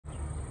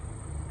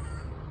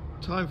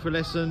Time for a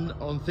lesson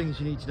on things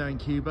you need to know in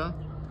Cuba.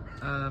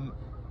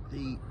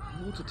 The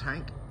water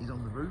tank is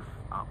on the roof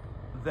up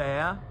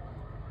there.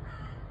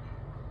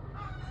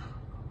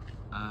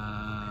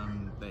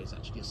 There's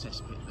actually a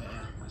cesspit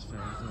there. That's where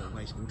the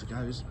wastewater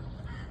goes.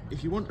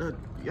 If you want to,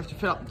 you have to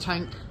fill up the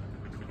tank,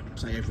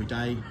 say every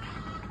day.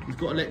 We've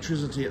got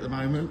electricity at the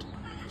moment,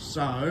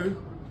 so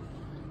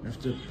you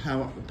have to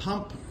power up the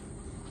pump,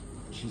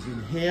 which is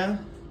in here.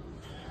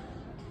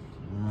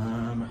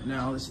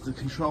 Now this is the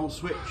control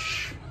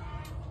switch,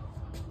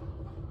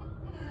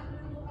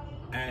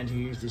 and you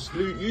use this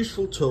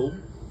useful tool,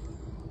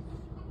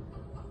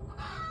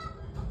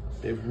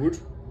 bit of wood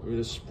with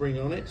a spring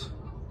on it,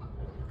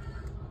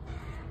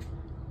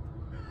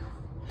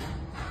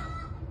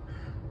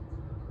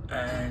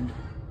 and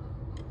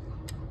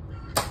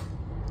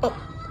up,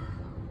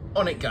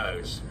 on it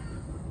goes.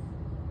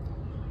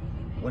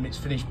 When it's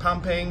finished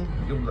pumping,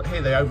 you'll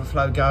hear the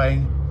overflow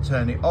going,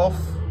 turn it off,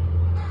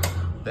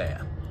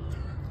 there.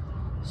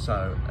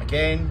 So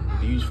again,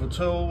 the useful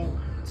tool,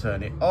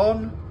 turn it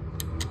on,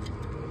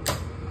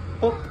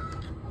 up,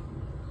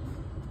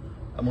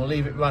 and we'll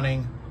leave it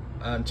running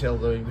until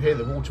you hear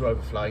the water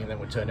overflowing, and then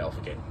we'll turn it off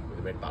again with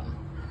the red button.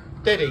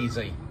 Dead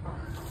easy.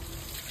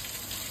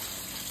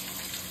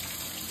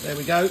 There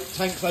we go,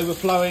 tank's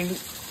overflowing,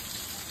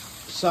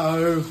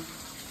 so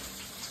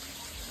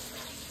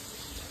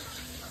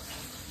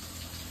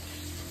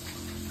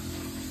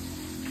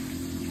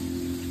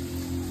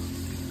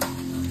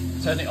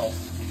turn it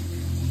off.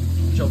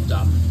 Job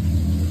done.